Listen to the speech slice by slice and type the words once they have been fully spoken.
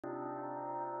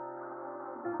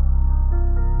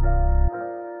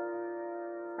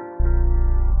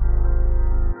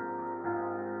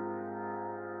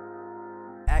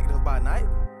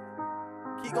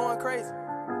beat going crazy.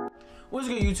 What's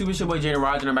good, YouTube? It's your boy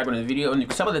forjadenrajonly, and I'm back with another video.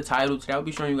 And some of the title today, I'll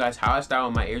be showing you guys how I style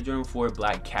my Air Jordan 4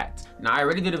 Black Cats. Now, I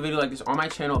already did a video like this on my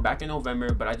channel back in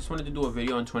November, but I just wanted to do a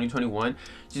video in 2021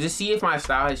 just to see if my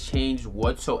style has changed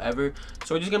whatsoever.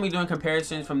 So we're just gonna be doing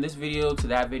comparisons from this video to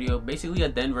that video, basically a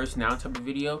then versus now type of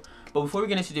video. But before we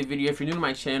get into the video, if you're new to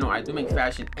my channel, I do make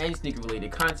fashion and sneaker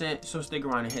related content, so stick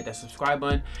around and hit that subscribe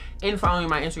button and follow me on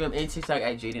my Instagram and TikTok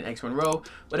at JadenX1Row.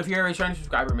 But if you're a returning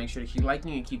subscriber, make sure to keep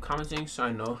liking and keep commenting so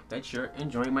I know that you're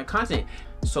enjoying my content.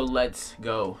 So let's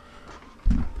go.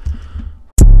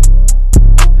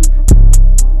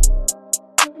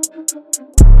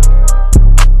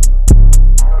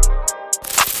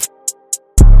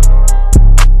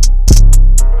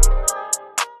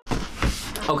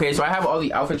 Okay, so I have all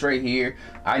the outfits right here.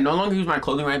 I no longer use my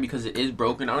clothing rack because it is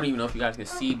broken. I don't even know if you guys can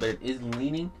see, but it is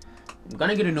leaning. I'm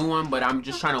gonna get a new one, but I'm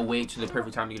just trying to wait to the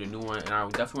perfect time to get a new one. And I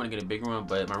definitely want to get a bigger one,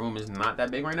 but my room is not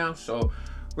that big right now, so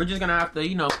we're just gonna have to,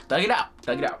 you know, thug it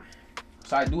out.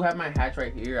 So I do have my hats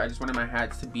right here. I just wanted my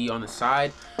hats to be on the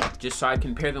side just so I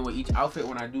can pair them with each outfit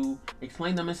when I do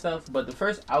explain them and stuff. But the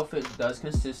first outfit does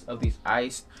consist of these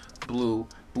iced blue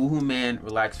Boohoo Man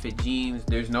relaxed fit jeans.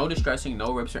 There's no distressing,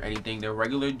 no rips or anything. They're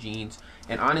regular jeans,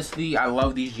 and honestly I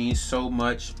love these jeans so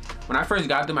much. When I first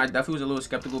got them, I definitely was a little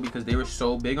skeptical because they were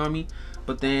so big on me,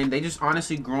 but then they just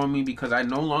honestly grew on me because I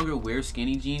no longer wear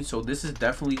skinny jeans. So this is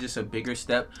definitely just a bigger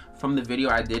step from the video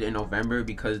I did in November,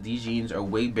 because these jeans are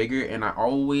way bigger, and I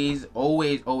always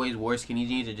wore skinny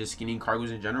jeans and just skinny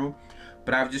cargos in general.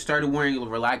 But I've just started wearing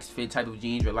relaxed fit type of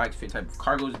jeans, relaxed fit type of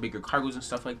cargos, bigger cargos and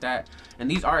stuff like that. And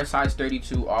these are a size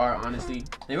 32R, honestly.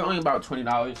 They were only about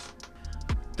 $20.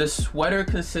 The sweater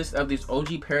consists of this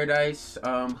OG Paradise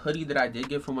hoodie that I did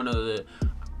get from one of the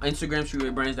Instagram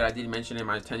streetwear brands that I did mention in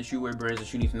my 10 streetwear brands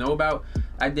that you need to know about.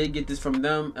 I did get this from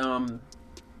them.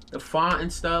 The font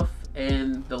and stuff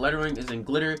and the lettering is in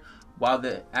glitter, while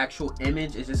the actual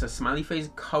image is just a smiley face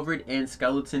covered in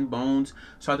skeleton bones.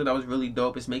 So I thought that was really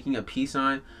dope. It's making a peace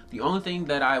sign. The only thing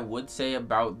that I would say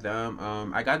about them,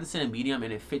 I got this in a medium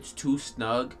and it fits too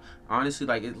snug. Honestly,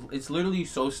 like it's literally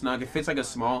so snug. It fits like a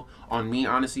small on me.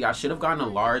 Honestly, I should have gotten a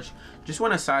large. Just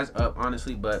want to size up,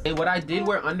 honestly. But what I did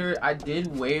wear under, I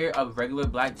did wear a regular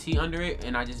black tee under it,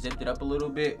 and I just zipped it up a little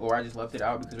bit, or I just left it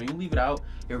out, because when you leave it out,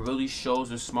 it really shows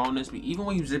the smallness. But even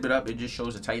when you zip it up, it just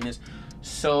shows the tightness.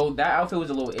 So that outfit was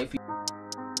a little iffy.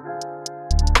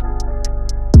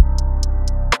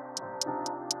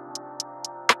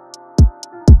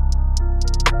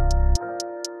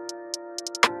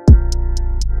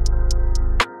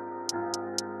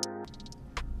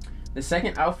 The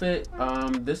second outfit,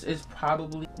 this is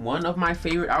probably one of my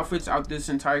favorite outfits out this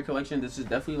entire collection. This is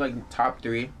definitely like top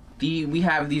 3. We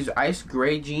have these ice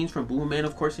gray jeans from Boohoo Man,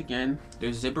 of course. Again, they're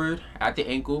zippered at the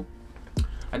ankle.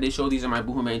 I did show these in my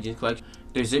Boohoo Man jeans collection.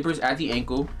 They're zippers at the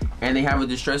ankle, and they have a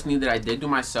distressed knee that I did do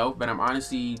myself, but I'm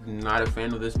honestly not a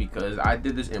fan of this because I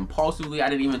did this impulsively. I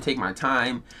didn't even take my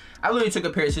time. I literally took a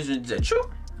pair of scissors and said, "Choo."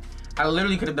 I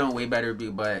literally could have done way better,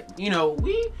 but you know,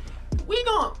 we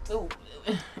gon'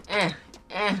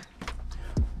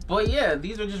 But yeah,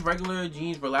 these are just regular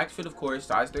jeans, relaxed fit, of course,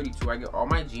 size 32. I get all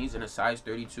my jeans in a size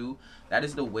 32. That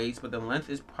is the waist, but the length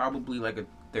is probably like a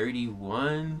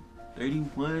 31.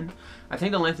 I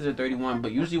think the length is a 31,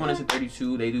 but usually when it's a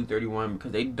 32, they do 31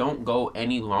 because they don't go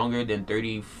any longer than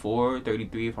 34,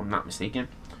 33 if I'm not mistaken.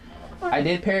 I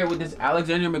did pair it with this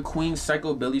Alexander McQueen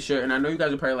Psycho Billy shirt, and I know you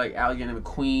guys are probably like, Alexander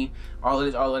McQueen, all of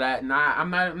this, all of that. Nah, I'm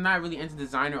not really into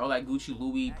designer, all that Gucci,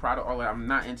 Louis, Prada, all that. I'm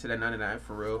not into that, none of that,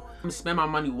 for real. I'm gonna spend my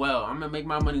money well. I'm gonna make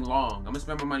my money long. I'm gonna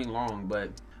spend my money long, but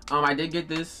I did get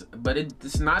this, but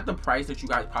it's not the price that you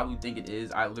guys probably think it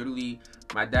is.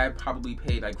 My dad probably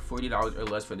paid like $40 or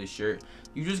less for this shirt.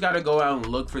 You just gotta go out and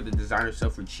look for the designer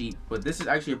stuff for cheap. But this is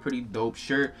actually a pretty dope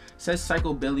shirt. It says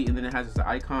Psycho Billy, and then it has this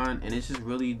icon, and it's just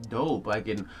really dope. Like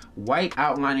in white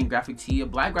outlining graphic tee, a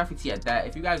black graphic tee at that.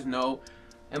 If you guys know,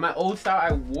 in my old style,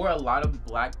 I wore a lot of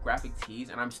black graphic tees,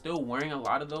 and I'm still wearing a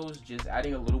lot of those, just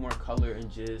adding a little more color and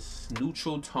just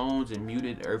neutral tones and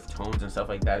muted earth tones and stuff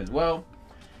like that as well.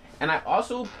 And I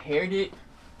also paired it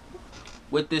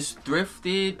with this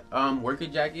thrifted worker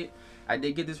jacket. I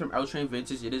did get this from L Train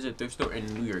Vintage. It is a thrift store in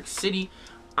New York City.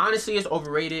 Honestly, it's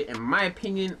overrated in my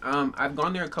opinion. I've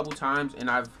gone there a couple times and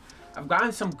I've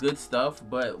gotten some good stuff,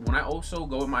 but when I also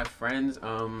go with my friends,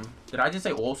 did I just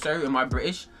say also? Am I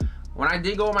British? When I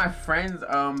did go with my friends,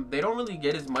 they don't really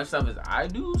get as much stuff as I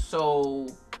do, so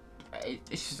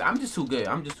it's just, I'm just too good.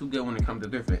 I'm just too good when it comes to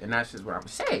thrifting, and that's just what I'm gonna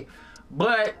say.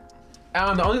 But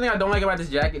The only thing I don't like about this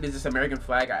jacket is this American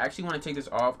flag. I actually want to take this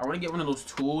off. I want to get one of those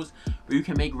tools where you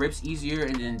can make rips easier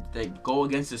and then they go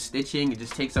against the stitching. It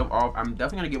just takes stuff off. I'm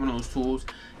definitely going to get one of those tools.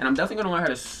 And I'm definitely going to learn how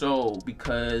to sew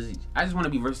because I just want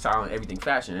to be versatile in everything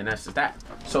fashion. And that's just that.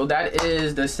 So that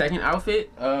is the second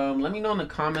outfit. Let me know in the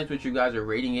comments what you guys are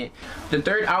rating it. The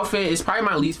third outfit is probably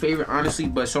my least favorite, honestly.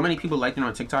 But so many people liked it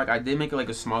on TikTok. I did make like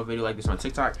a small video like this on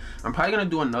TikTok. I'm probably going to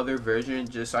do another version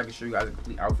just so I can show you guys the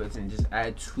complete outfits and just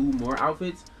add 2 more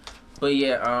outfits. But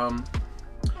yeah,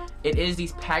 it is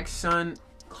these PacSun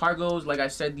cargos. Like I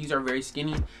said, these are very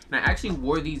skinny, and I actually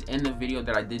wore these in the video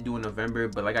that I did do in November.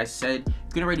 But like I said,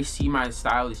 you can already see my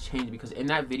style has changed because in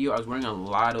that video I was wearing a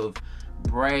lot of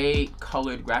bright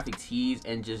colored graphic tees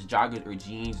and just joggers or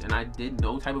jeans, and I did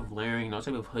no type of layering, no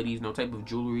type of hoodies, no type of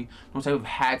jewelry, no type of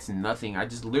hats, nothing. I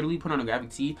just literally put on a graphic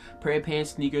tee, pair of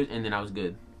pants, sneakers, and then I was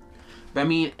good. But I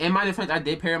mean, in my defense, I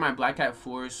did pair my black hat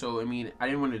 4's, so I mean, I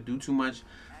didn't want to do too much,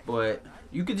 but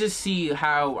you could just see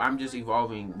how I'm just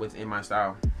evolving within my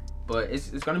style. But it's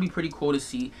gonna be pretty cool to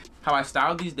see how I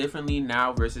style these differently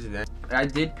now versus then. I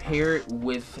did pair it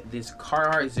with this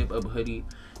Carhartt zip up hoodie.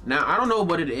 Now I don't know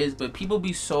what it is, but people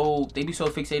be so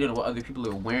fixated on what other people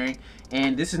are wearing,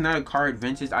 and this is not a Carhartt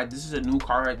vintage. This is a new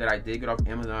Carhartt that I did get off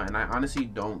Amazon, and I honestly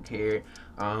don't care.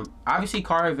 Obviously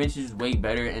Carhartt vintage is way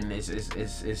better, and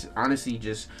it's honestly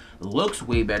just looks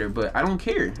way better, but I don't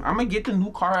care. I'm gonna get the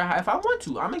new Carhartt if I want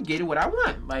to. I'm gonna get it what I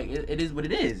want. Like it is what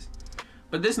it is.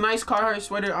 But this nice Carhartt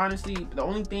sweater, honestly, the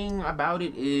only thing about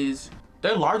it is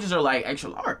their larges are like extra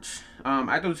large. I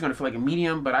thought it was gonna feel like a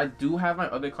medium, but I do have my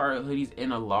other Carhartt hoodies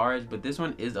in a large, but this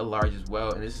one is a large as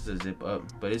well, and this is a zip up,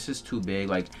 but it's just too big.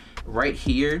 Like right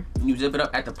here, when you zip it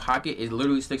up at the pocket, it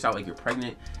literally sticks out like you're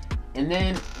pregnant. And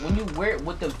then when you wear it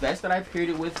with the vest that I paired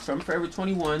it with from Forever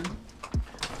 21,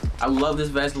 I love this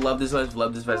vest, love this vest,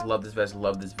 love this vest, love this vest,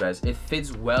 love this vest. It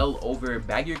fits well over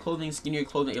baggier clothing, skinnier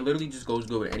clothing. It literally just goes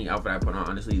good with any outfit I put on,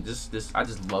 honestly. I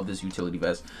just love this utility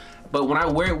vest. But when I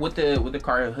wear it with the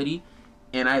Carhartt hoodie,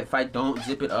 and if I don't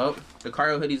zip it up, the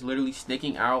Carhartt hoodie is literally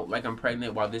sticking out like I'm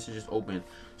pregnant while this is just open.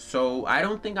 So I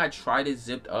don't think I tried it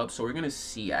zipped up, so we're gonna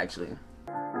see actually.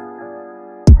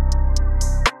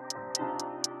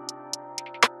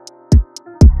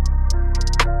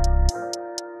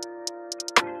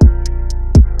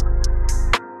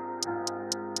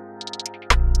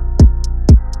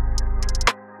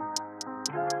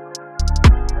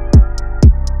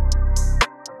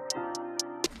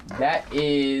 That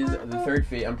is the third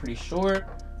fit, I'm pretty sure.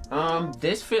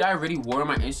 This fit I already wore on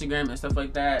my Instagram and stuff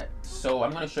like that, so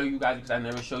I'm gonna show you guys because I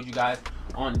never showed you guys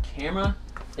on camera.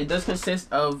 It does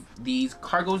consist of these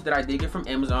cargos that I did get from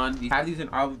Amazon. I have these in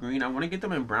olive green. I want to get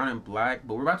them in brown and black,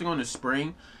 but we're about to go into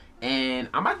spring, and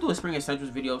I'm about to do a spring essentials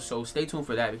video, so stay tuned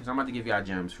for that because I'm about to give y'all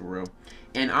gems for real.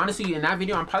 And honestly, in that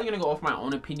video, I'm probably gonna go off my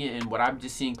own opinion and what I'm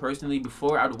just seeing personally.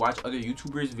 Before I would watch other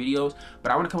YouTubers' videos,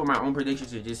 but I want to come up with my own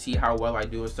predictions to just see how well I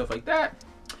do and stuff like that.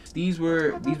 These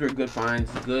were good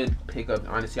finds, good pickups.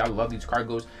 Honestly, I love these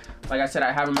cargos. Like I said,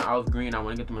 I have them in olive green. I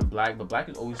want to get them in black, but black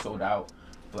is always sold out.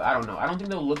 But I don't know. I don't think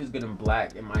they'll look as good in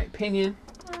black, in my opinion.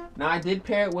 Now I did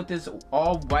pair it with this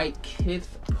all white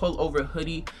Kith pullover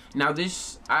hoodie. Now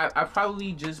this, I've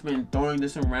probably just been throwing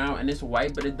this around, and it's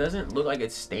white, but it doesn't look like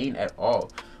it's stained at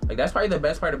all. Like that's probably the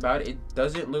best part about it. It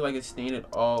doesn't look like it's stained at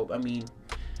all. I mean,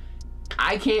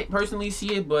 I can't personally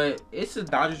see it, but it's a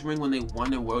Dodgers ring when they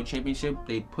won their world championship.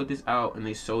 They put this out and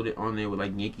they sewed it on there with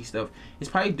like Yankee stuff. It's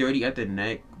probably dirty at the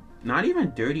neck. Not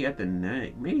even dirty at the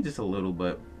neck. Maybe just a little,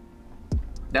 but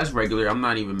that's regular. I'm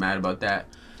not even mad about that.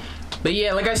 But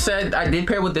yeah, like I said, I did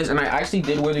pair with this, and I actually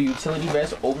did wear the utility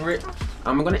vest over it.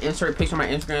 I'm gonna insert a picture on my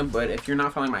Instagram, but if you're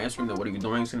not following my Instagram, then what are you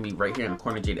doing? It's gonna be right here in the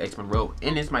corner, Jade X Monroe,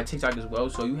 and it's my TikTok as well.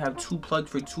 So you have 2 plugs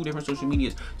for 2 different social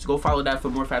medias. So go follow that for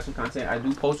more fashion content. I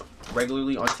do post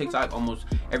regularly on TikTok, almost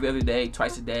every other day,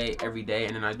 twice a day, every day,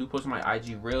 and then I do post on my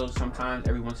IG reels sometimes,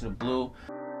 every once in a blue.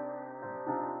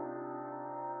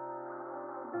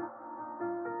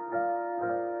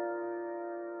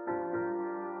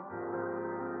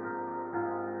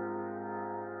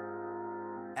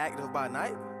 Active by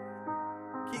night,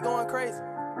 keep going crazy.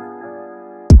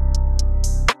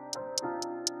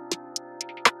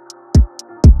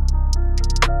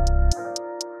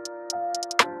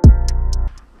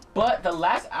 But the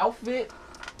last outfit,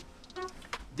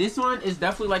 this one is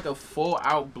definitely like a full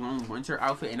out blown winter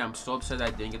outfit, and I'm so upset that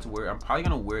I didn't get to wear it. I'm probably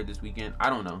gonna wear it this weekend.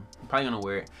 I don't know. I'm probably gonna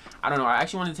wear it. I don't know. I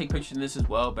actually wanted to take pictures in this as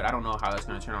well, but I don't know how that's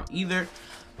gonna turn out either.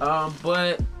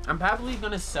 But I'm probably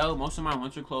gonna sell most of my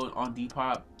winter clothes on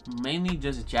Depop mainly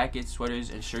just jackets, sweaters,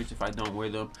 and shirts if I don't wear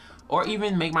them, or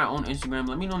even make my own Instagram.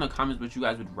 Let me know in the comments what you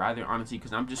guys would rather, honestly,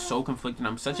 because I'm just so conflicted.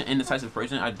 I'm such an indecisive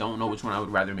person. I don't know which one I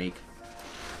would rather make.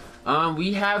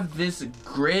 We have this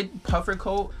grid puffer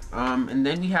coat, and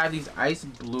then we have these ice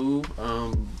blue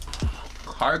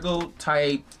cargo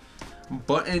type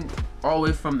button all the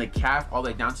way from the calf all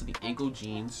the way down to the ankle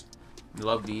jeans.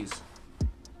 Love these.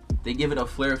 They give it a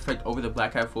flare effect over the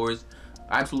black hat 4's.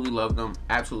 Absolutely love them.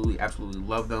 Absolutely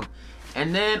love them.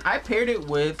 And then I paired it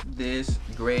with this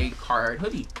gray Carhartt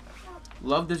hoodie.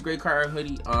 Love this gray Carhartt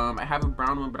hoodie. I have a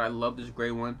brown one, but I love this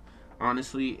gray one.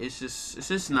 Honestly, it's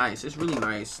just nice. It's really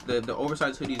nice. The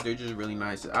oversized hoodies, they're just really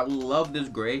nice. I love this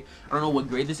gray. I don't know what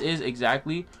gray this is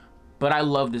exactly, but I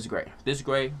love this gray. This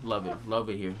gray, love it. Love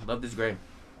it here. Love this gray.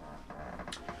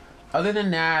 Other than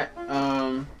that,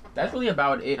 that's really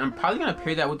about it. I'm probably gonna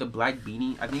pair that with the black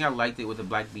beanie. I think I liked it with the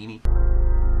black beanie.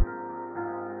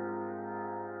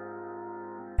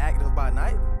 Active by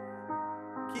night.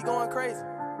 Keep going crazy.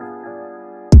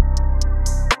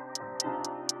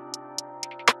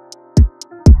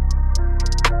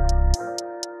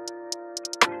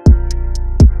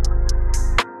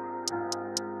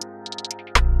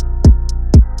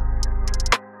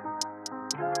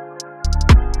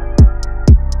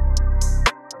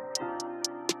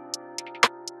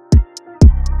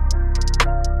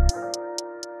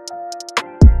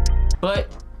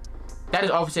 But that is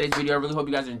all for today's video. I really hope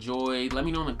you guys enjoyed. Let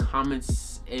me know in the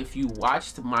comments if you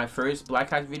watched my first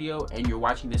black hat video and you're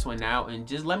watching this one now, and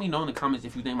just let me know in the comments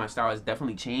if you think my style has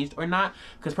definitely changed or not,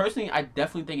 because personally I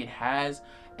definitely think it has.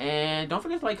 And don't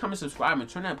forget to like, comment, subscribe, and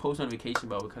turn that post notification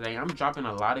bell, because I am dropping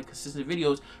a lot of consistent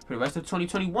videos for the rest of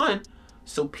 2021.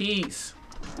 So peace.